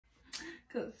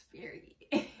Conspiracy.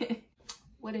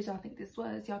 What did y'all think this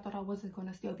was? Y'all thought I wasn't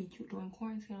gonna still be cute during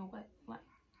quarantine or what? Like,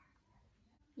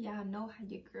 y'all know how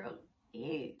your girl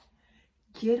is.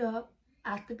 Get up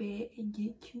out the bed and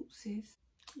get cute, sis.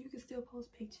 You can still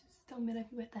post pictures. Don't matter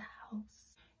if you at the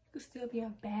house. You can still be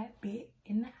a bad bitch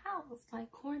in the house.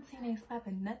 Like, quarantine ain't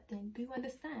stopping nothing. Do you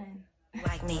understand?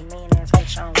 Like me,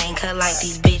 ain't cut like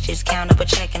these bitches. Count up a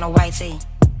check in a white tee.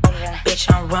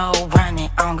 Bitch, I'm roll running.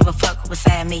 I don't give a fuck who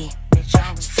beside me.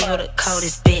 Still the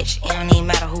coldest bitch. It don't even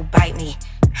matter who bite me.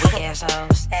 Weak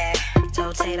assholes.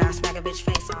 Told Tate I'll smack a bitch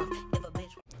face off. If a bitch.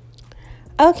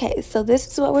 Okay, so this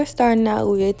is what we're starting out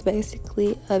with.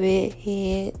 Basically, a big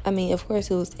head. I mean, of course,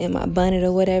 it was in my bonnet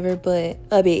or whatever, but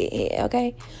a big head,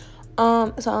 okay?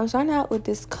 So I'm starting out with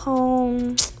this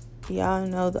comb. Y'all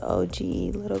know the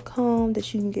OG little comb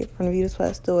that you can get from the Beauty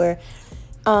Supply store.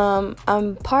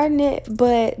 I'm parting it,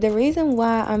 but the reason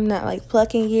why I'm not like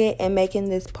plucking it and making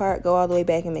this part go all the way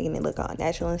back and making it look all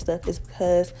natural and stuff is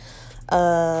because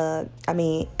I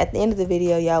mean, at the end of the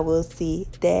video y'all will see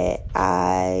that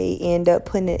I end up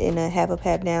putting it in a half up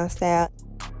half down style.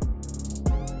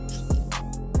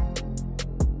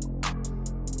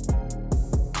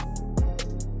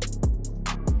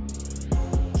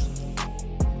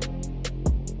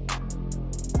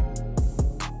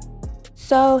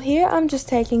 So here I'm just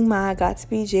taking my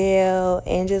Got2b gel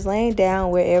and just laying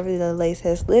down wherever the lace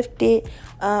has lifted.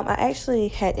 I actually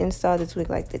had installed this wig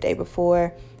like the day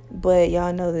before, but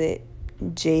y'all know that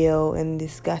gel and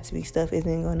this Got2b stuff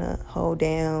isn't gonna hold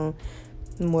down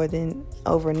more than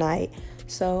overnight.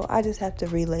 So I just have to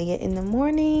relay it in the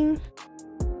morning.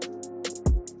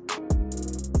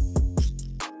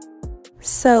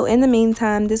 So in the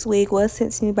meantime, this wig was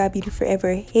sent to me by Beauty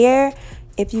Forever Hair.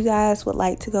 If you guys would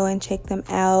like to go and check them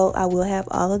out, I will have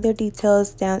all of their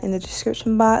details down in the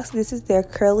description box. This is their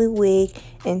curly wig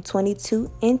in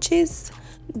 22 inches.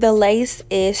 The lace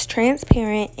is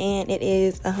transparent and it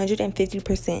is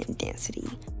 150% density.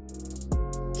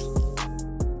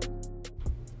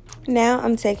 Now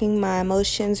I'm taking my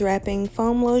Motions Wrapping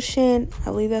Foam Lotion, I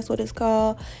believe that's what it's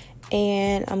called,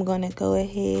 and I'm going to go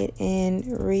ahead and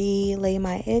relay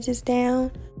my edges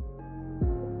down.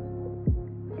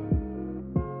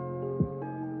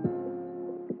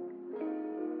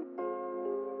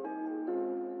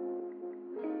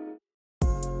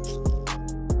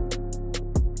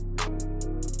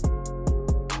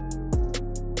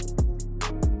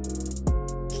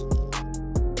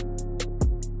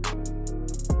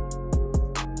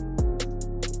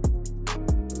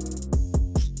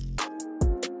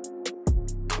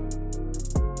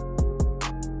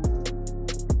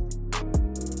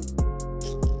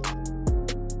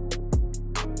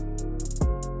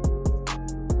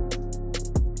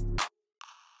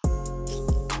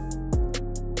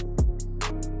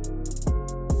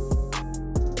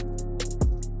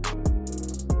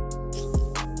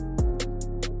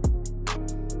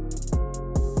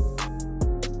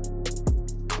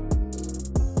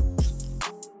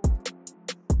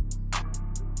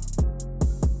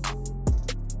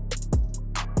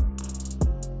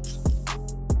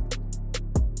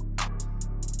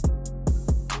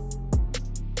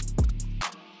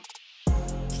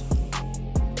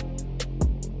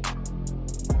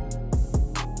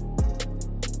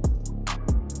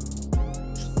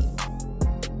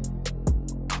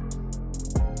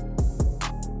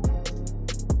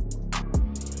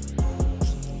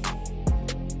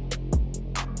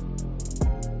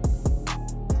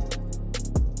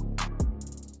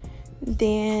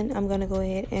 Then I'm gonna go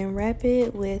ahead and wrap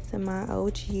it with my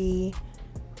OG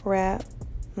wrap.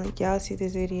 Like y'all see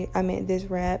this video, I mean this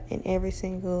wrap in every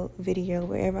single video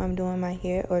wherever I'm doing my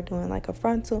hair or doing like a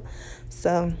frontal.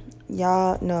 So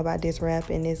y'all know about this wrap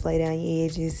and this lay down your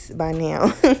edges by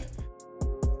now.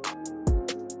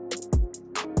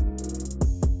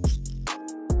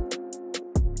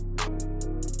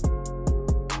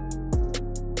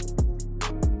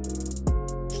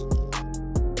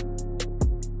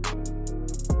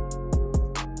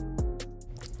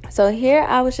 So here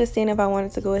I was just seeing if I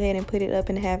wanted to go ahead and put it up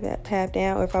and have that half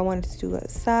down, or if I wanted to do a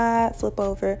side flip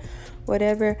over,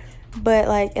 whatever. But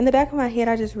like in the back of my head,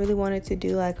 I just really wanted to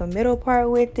do like a middle part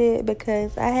with it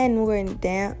because I hadn't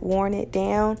worn it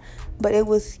down, but it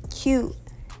was cute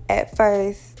at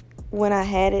first when I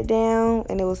had it down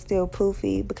and it was still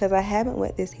poofy because I haven't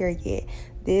wet this hair yet.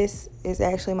 This is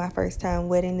actually my first time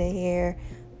wetting the hair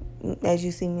as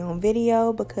you see me on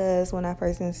video, because when I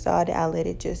first installed it I let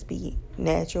it just be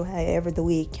natural however the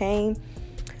wig came.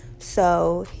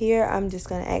 So here I'm just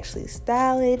gonna actually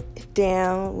style it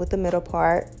down with the middle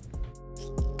part.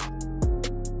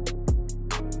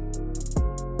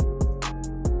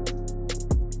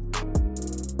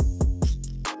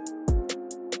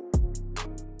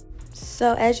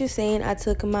 So as you've seen, I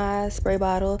took my spray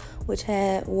bottle, which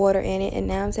had water in it, and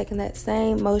now I'm taking that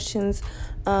same Motions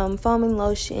foaming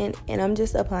lotion, and I'm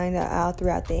just applying that all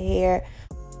throughout the hair.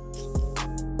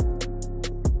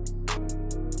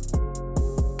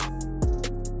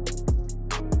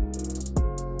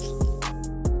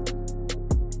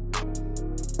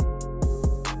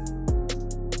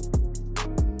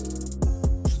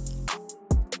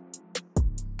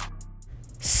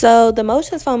 So the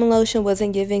Motions foaming lotion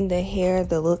wasn't giving the hair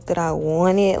the look that I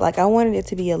wanted. Like, I wanted it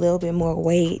to be a little bit more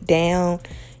weighed down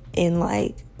and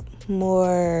like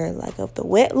more like of the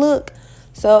wet look.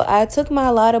 So I took my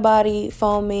Lot of Body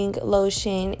foaming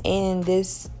lotion, and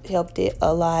this helped it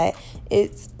a lot.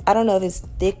 I don't know if it's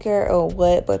thicker or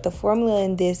what, but the formula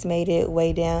in this made it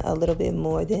weigh down a little bit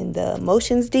more than the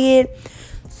Motions did.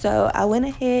 So I went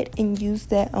ahead and used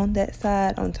that on that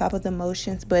side on top of the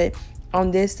Motions, but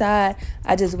on this side,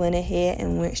 I just went ahead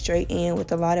and went straight in with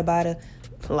the Lot of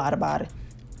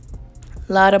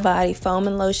Body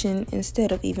foaming lotion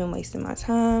instead of even wasting my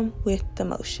time with the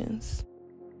Motions.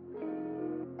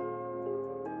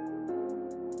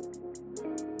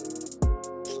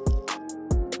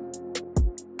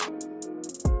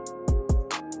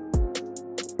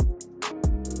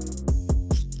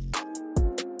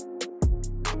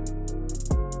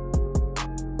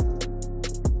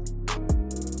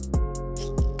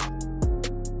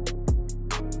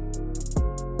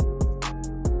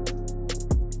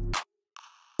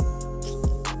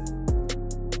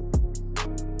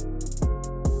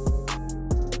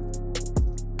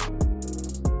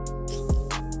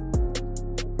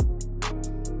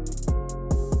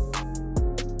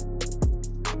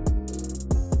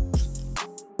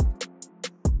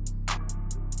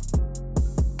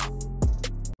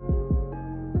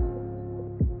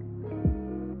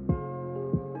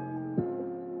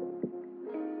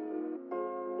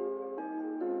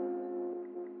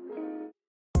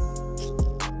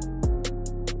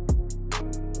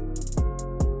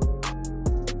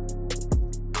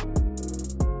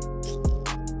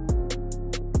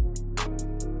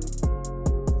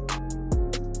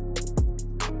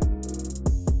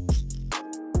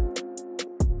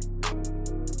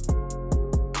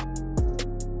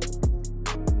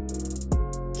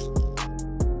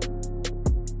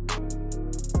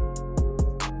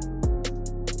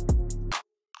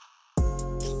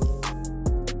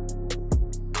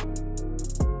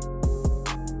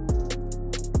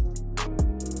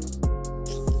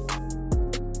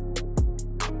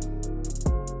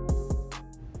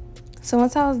 So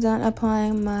once I was done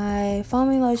applying my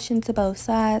foaming lotion to both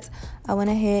sides, I went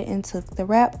ahead and took the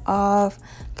wrap off,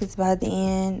 because by the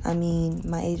end, I mean,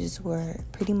 my edges were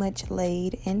pretty much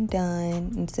laid and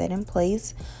done and set in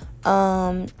place.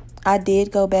 I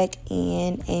did go back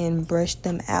in and brush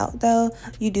them out though.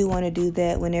 You do want to do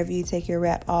that whenever you take your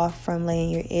wrap off from laying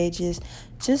your edges,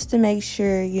 just to make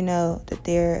sure, you know, that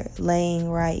they're laying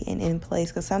right and in place,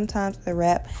 because sometimes the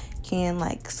wrap can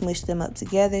like smush them up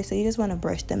together, so you just want to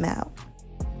brush them out.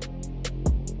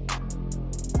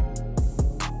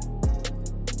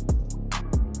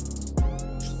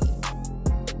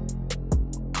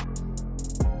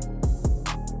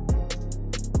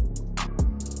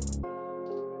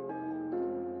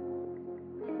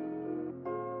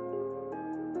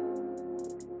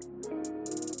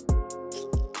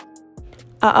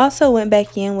 I also went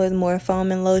back in with more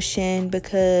foaming lotion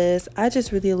because I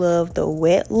just really love the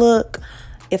wet look.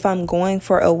 If I'm going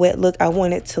for a wet look, I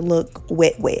want it to look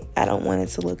wet. I don't want it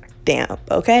to look damp,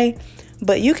 okay?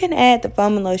 But you can add the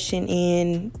foaming lotion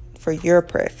in for your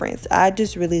preference. I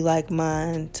just really like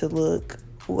mine to look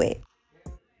wet.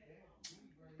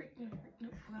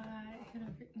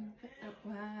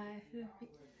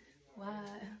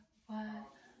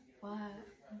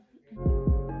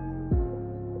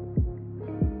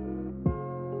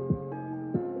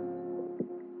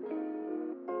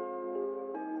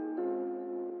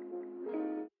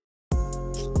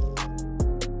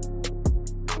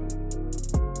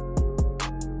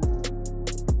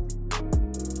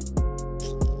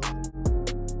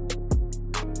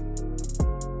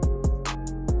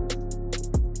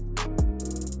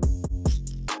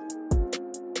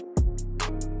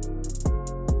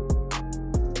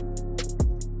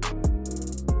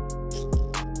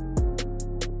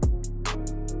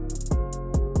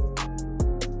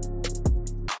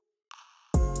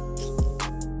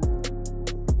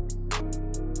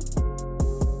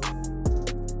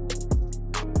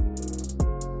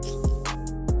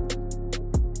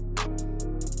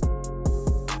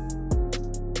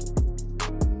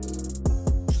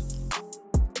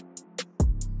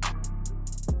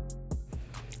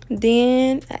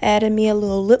 Then I added me a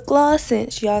little lip gloss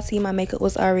since y'all see my makeup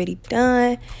was already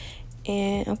done.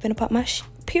 And I'm finna pop my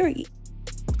period.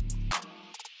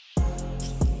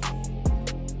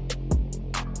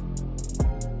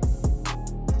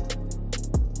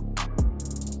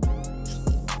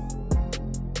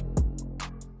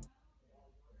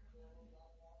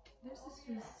 This is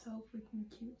just so freaking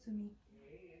cute to me.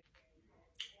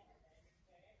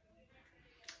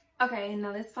 Okay,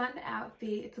 now let's find the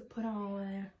outfit to put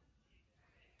on,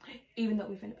 even though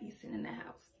we're gonna be sitting in the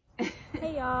house.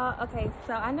 Hey y'all, okay,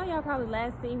 so I know y'all probably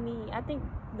last seen me, I think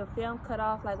the film cut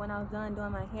off like when I was done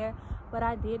doing my hair, but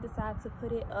I did decide to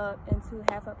put it up into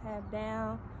half up, half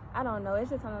down. I don't know, it's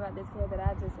just something about this hair that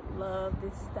I just love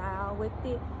this style with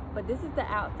it. But this is the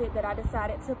outfit that I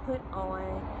decided to put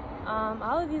on.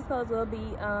 All of these clothes will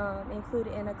be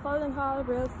included in a clothing haul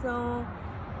real soon.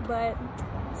 But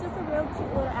it's just a real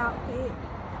cute little outfit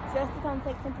just to come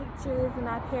take some pictures, and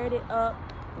I paired it up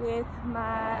with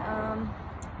my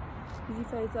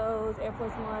those Air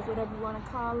Force Ones, whatever you want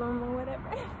to call them or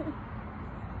whatever.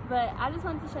 But I just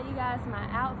wanted to show you guys my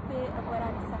outfit of what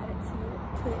I decided to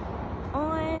put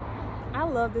on. I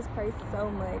love this purse so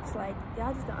much, like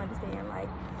y'all just don't understand, like,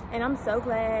 and I'm so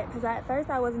glad, because at first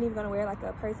I wasn't even gonna wear like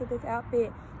a purse with this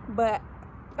outfit, but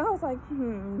I was like,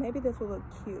 maybe this will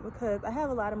look cute, because I have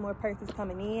a lot of more purses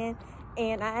coming in,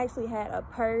 and I actually had a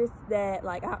purse that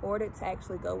like I ordered to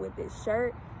actually go with this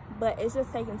shirt, but it's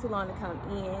just taking too long to come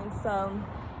in, so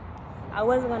I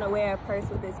wasn't gonna wear a purse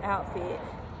with this outfit.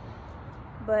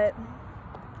 But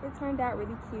it turned out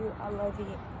really cute. I love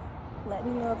it. Let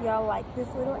me know if y'all like this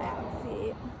little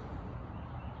outfit.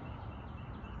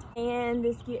 And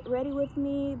just get ready with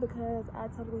me, because I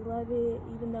totally love it.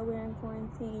 Even though we're in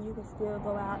quarantine, you can still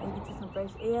go out and get you some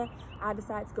fresh air. I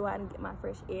decided to go out and get my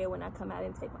fresh air when I come out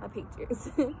and take my pictures.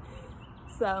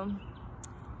 So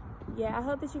yeah, I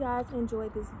hope that you guys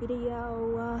enjoyed this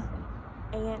video,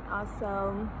 and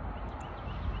also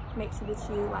make sure that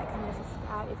you like, comment, and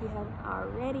subscribe if you haven't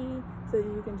already, so that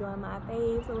you can join my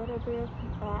babes or whatever.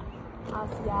 But I'll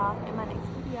see y'all in my next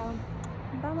video.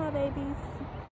 Bye, my babies.